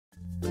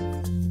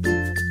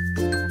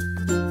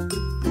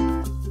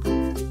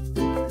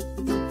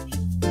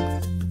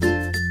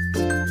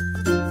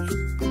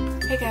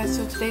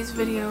today's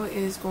video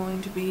is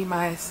going to be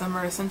my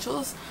summer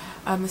essentials.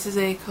 This is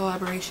a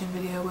collaboration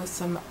video with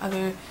some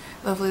other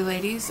lovely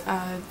ladies.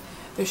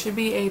 There should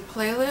be a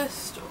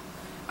playlist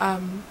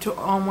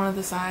on one of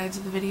the sides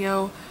of the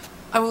video.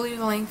 I will leave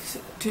the links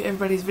to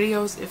everybody's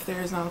videos. If there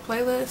is not a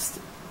playlist,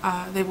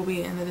 they will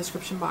be in the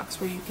description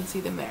box where you can see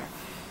them there.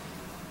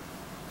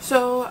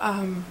 So,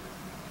 I'm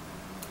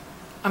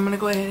going to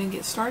go ahead and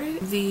get started.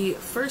 The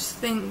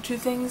first two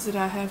things that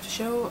I have to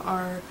show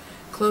are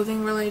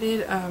clothing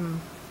related.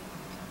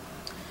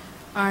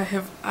 I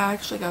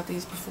actually got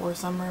these before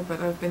summer,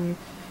 but I've been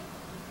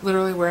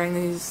literally wearing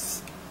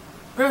these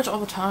pretty much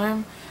all the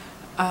time.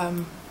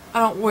 I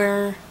don't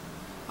wear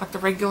like the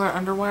regular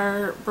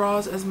underwire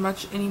bras as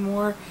much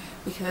anymore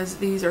because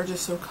these are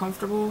just so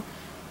comfortable.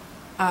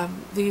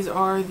 These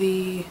are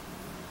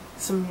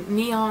some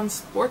neon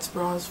sports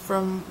bras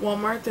from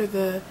Walmart. They're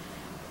the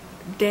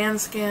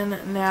Skin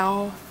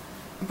Now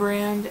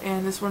brand,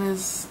 and this one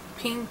is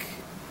pink.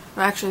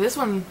 Well, actually, this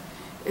one,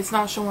 it's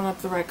not showing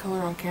up the right color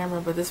on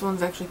camera, but this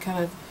one's actually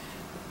kind of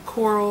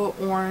coral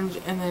orange,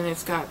 and then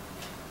it's got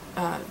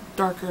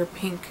darker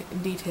pink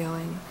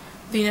detailing.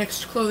 The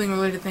next clothing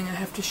related thing I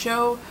have to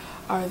show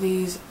are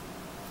these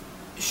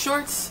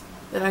shorts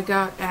that I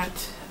got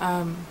at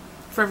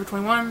Forever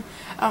 21.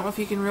 I don't know if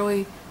you can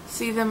really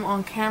see them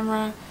on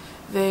camera.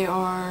 They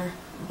are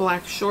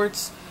black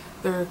shorts.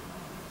 They're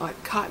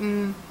like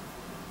cotton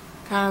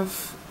kind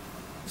of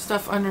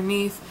stuff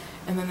underneath,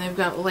 and then they've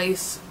got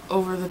lace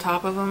over the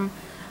top of them.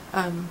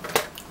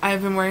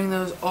 I've been wearing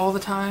those all the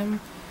time.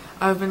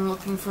 I've been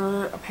looking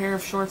for a pair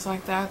of shorts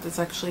like that that's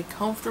actually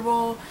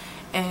comfortable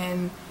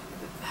and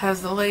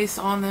has the lace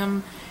on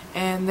them,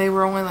 and they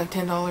were only like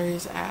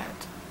 $10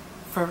 at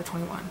Forever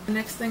 21. The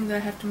next thing that I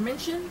have to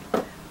mention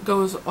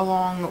goes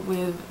along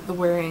with the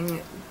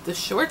wearing the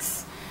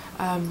shorts.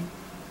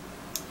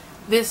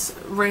 This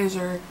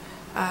razor,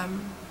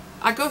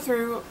 I go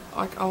through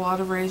like a lot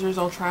of razors.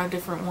 I'll try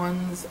different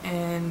ones,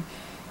 and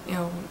you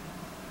know,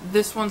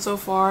 this one so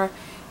far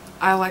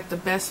I like the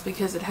best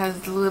because it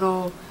has the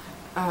little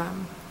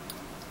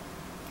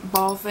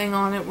ball thing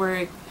on it where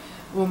it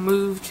will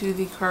move to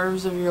the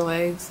curves of your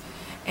legs.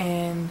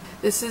 And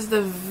this is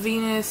the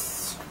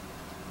Venus.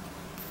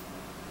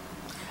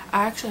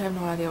 I actually have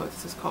no idea what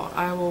this is called.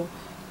 I will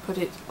put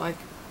it like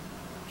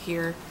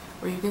here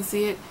where you can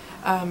see it.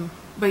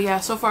 But yeah,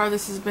 so far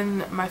this has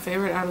been my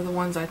favorite out of the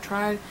ones I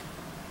tried.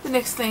 The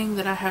next thing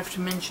that I have to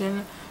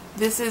mention,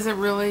 this isn't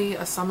really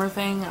a summer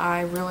thing.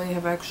 I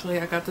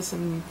got this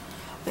in,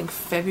 I think,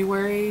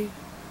 February.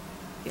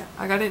 Yeah,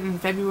 I got it in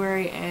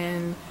February,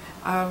 and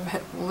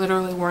I've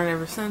literally worn it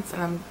ever since,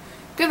 and I'm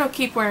gonna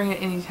keep wearing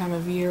it any time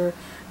of year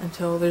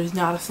until there's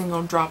not a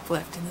single drop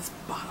left in this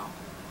bottle.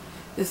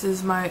 This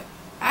is my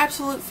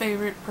absolute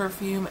favorite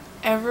perfume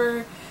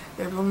ever.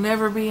 There will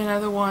never be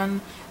another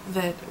one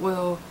that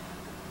will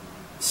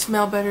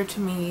smell better to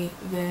me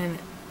than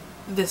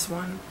this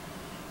one.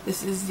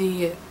 This is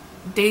the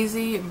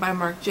Daisy by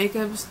Marc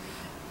Jacobs.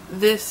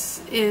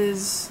 This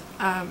is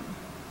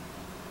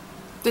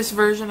this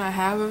version I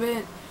have of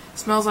it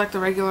smells like the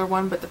regular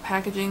one, but the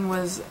packaging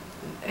was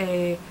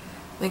I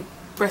think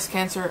breast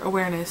cancer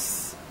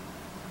awareness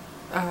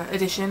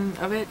edition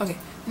of it. Okay,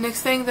 the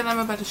next thing that I'm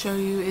about to show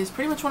you is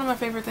pretty much one of my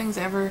favorite things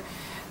ever,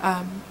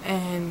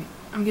 and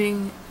I'm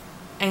getting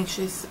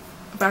anxious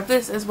about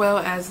this as well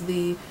as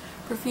the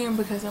perfume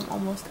because I'm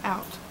almost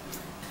out.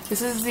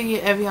 This is the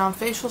Evian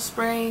facial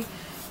spray.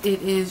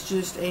 It is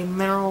just a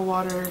mineral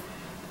water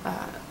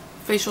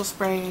facial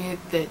spray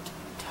that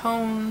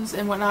tones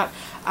and whatnot.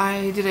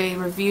 I did a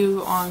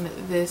review on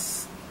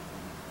this.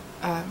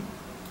 I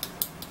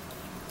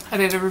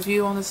did a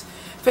review on this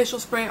facial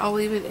spray. I'll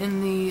leave it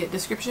in the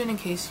description in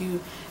case you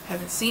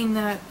haven't seen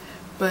that.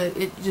 But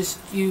it just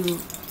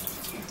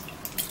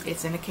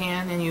it's in a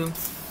can and you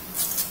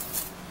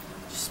just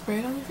spray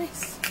it on your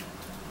face.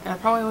 And I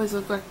probably always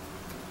look like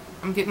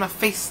I'm getting my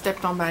face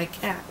stepped on by a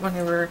cat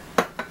whenever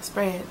I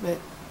spray it, but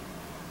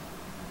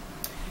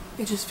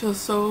it just feels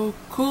so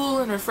cool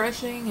and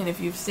refreshing. And if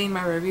you've seen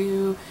my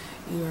review,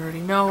 you already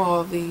know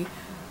all the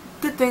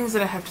good things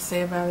that I have to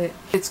say about it.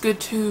 It's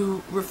good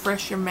to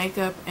refresh your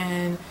makeup,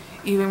 and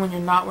even when you're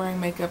not wearing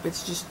makeup,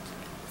 it's just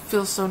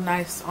feels so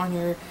nice on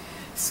your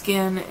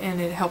skin, and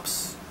it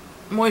helps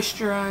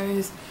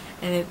moisturize,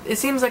 and it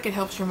seems like it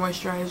helps your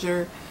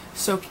moisturizer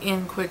soak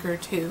in quicker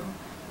too.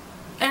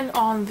 And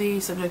on the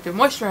subject of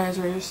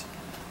moisturizers,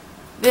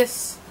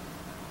 this,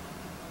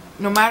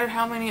 no matter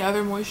how many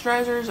other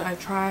moisturizers I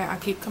try, I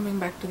keep coming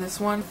back to this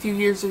one. A few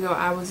years ago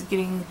I was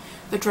getting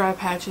the dry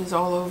patches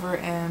all over,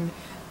 and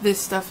this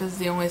stuff is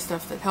the only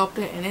stuff that helped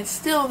it, and it's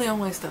still the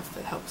only stuff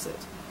that helps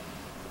it.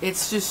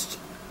 It's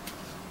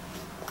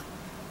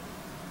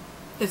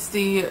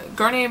the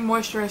Garnier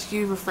Moisture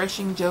Rescue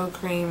Refreshing Gel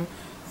Cream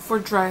for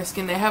dry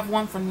skin. They have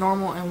one for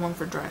normal and one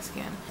for dry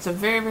skin. It's a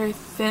very, very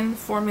thin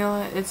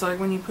formula. It's like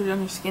when you put it on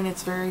your skin,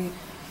 it's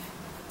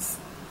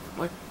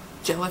like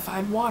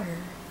jellified water,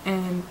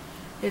 and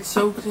it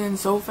soaks in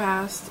so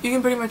fast. You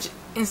can pretty much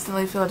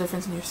instantly feel a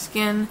difference in your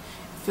skin.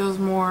 It feels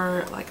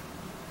more like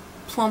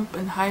plump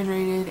and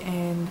hydrated,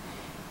 and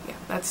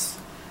yeah,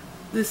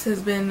 this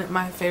has been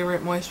my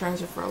favorite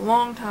moisturizer for a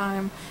long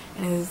time,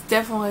 and it is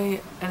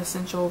definitely an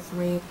essential for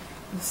me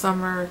in the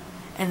summer,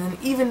 and then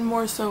even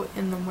more so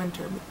in the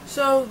winter.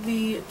 So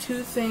the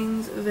two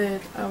things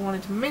that I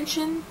wanted to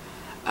mention,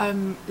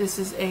 this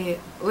is a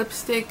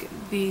lipstick,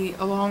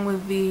 along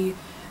with the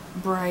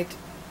bright,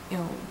 you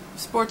know,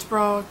 sports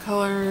bra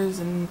colors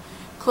and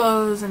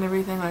clothes and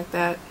everything like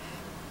that.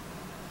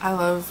 I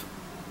love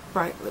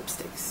bright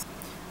lipsticks.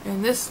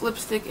 And this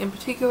lipstick in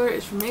particular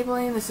is from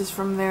Maybelline. This is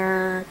from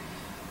their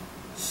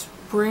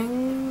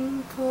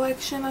spring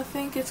collection, I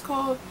think it's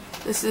called.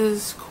 This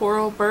is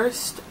Coral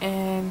Burst,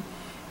 and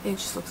it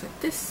just looks like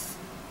this.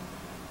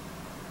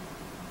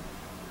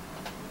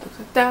 Looks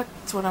like that.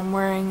 That's what I'm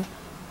wearing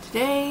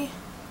today.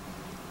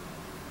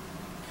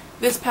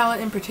 This palette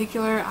in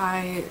particular,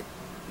 I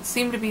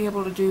seem to be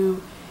able to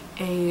do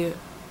a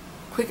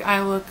quick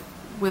eye look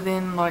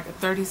within like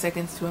 30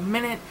 seconds to a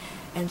minute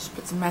and just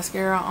put some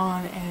mascara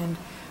on and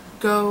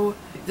go.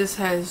 This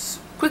has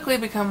quickly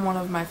become one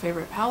of my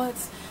favorite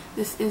palettes.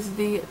 This is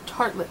the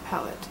Tartelette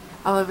palette.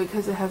 I love it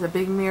because it has a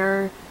big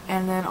mirror,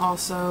 and then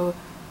also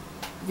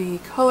the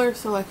color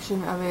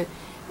selection of it.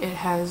 It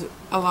has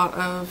a lot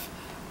of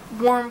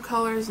warm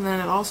colors, and then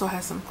it also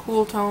has some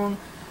cool tone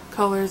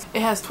colors.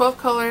 It has 12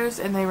 colors,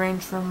 and they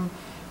range from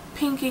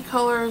pinky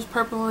colors,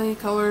 purpley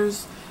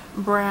colors,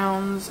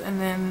 browns,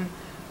 and then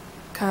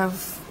kind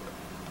of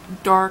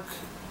dark,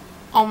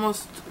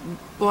 almost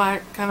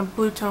black, kind of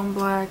blue tone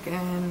black,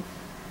 and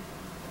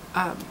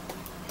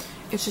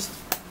it's just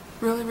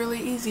really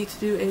easy to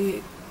do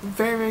a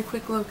very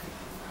quick look.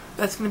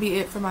 That's going to be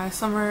it for my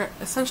summer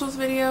essentials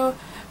video.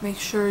 Make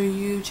sure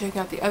you check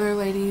out the other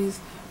ladies'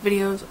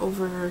 videos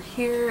over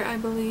here, I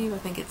believe. I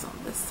think it's on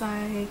this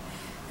side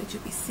that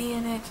you'll be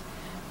seeing it.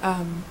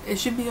 It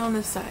should be on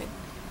this side.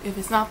 If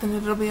it's not, then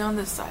it'll be on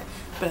this side,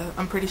 but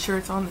I'm pretty sure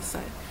it's on this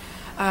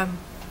side.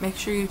 Make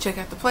sure you check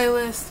out the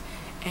playlist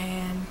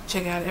and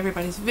check out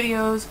everybody's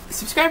videos.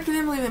 Subscribe to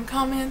them, leave them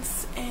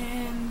comments,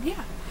 and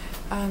yeah.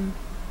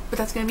 But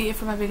that's going to be it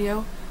for my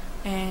video,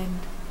 and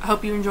I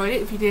hope you enjoyed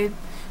it. If you did,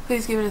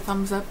 please give it a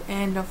thumbs up,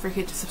 and don't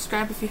forget to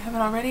subscribe if you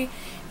haven't already,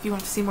 if you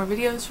want to see more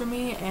videos from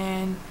me,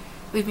 and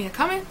leave me a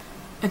comment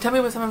and tell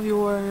me what some of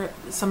your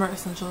summer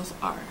essentials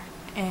are.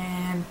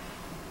 And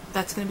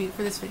that's going to be it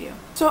for this video.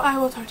 So I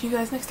will talk to you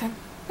guys next time.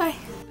 Bye!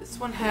 This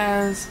one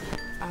has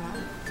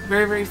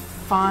very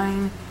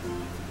fine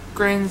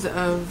grains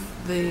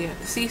of the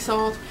sea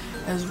salt,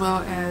 as well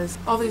as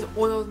all these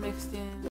oils mixed in.